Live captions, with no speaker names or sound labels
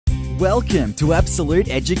Welcome to Absolute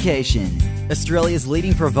Education, Australia's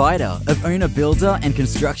leading provider of owner, builder and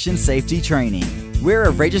construction safety training. We're a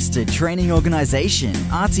registered training organisation,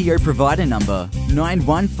 RTO provider number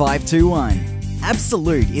 91521.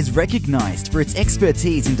 Absolute is recognised for its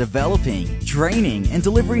expertise in developing, training and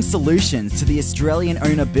delivering solutions to the Australian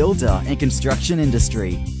owner, builder and construction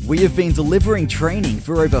industry. We have been delivering training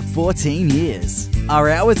for over 14 years. Our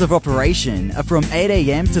hours of operation are from 8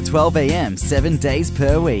 AM to 12 AM 7 days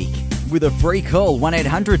per week, with a free call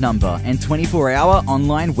 1-800 number and 24-hour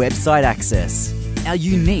online website access. Our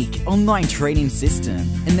unique online training system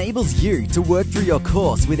enables you to work through your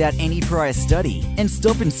course without any prior study and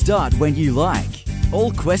stop and start when you like.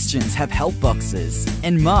 All questions have help boxes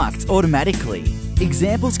and marked automatically.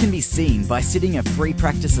 Examples can be seen by sitting a free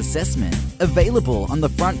practice assessment available on the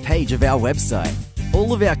front page of our website.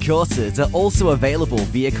 All of our courses are also available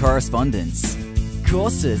via correspondence.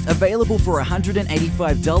 Courses available for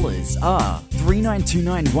 $185 are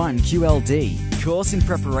 39291 QLD, Course in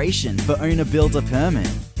Preparation for Owner Builder Permit,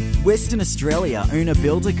 Western Australia Owner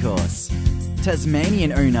Builder Course,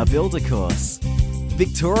 Tasmanian Owner Builder Course,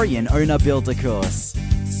 Victorian Owner Builder Course,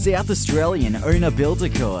 South Australian Owner Builder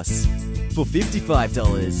Course. For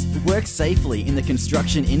 $55, work safely in the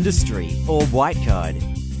construction industry or white card.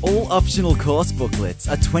 All optional course booklets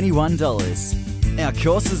are $21. Our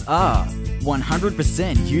courses are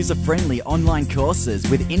 100% user-friendly online courses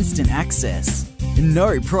with instant access.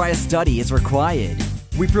 No prior study is required.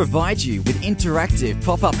 We provide you with interactive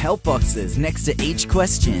pop-up help boxes next to each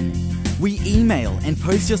question. We email and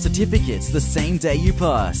post your certificates the same day you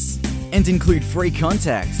pass, and include free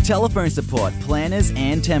contacts, telephone support, planners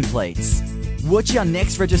and templates. Watch our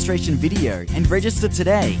next registration video and register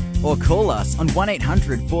today, or call us on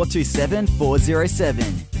 1-800 427 407.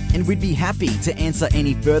 And we'd be happy to answer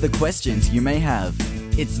any further questions you may have.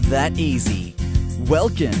 It's that easy.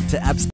 Welcome to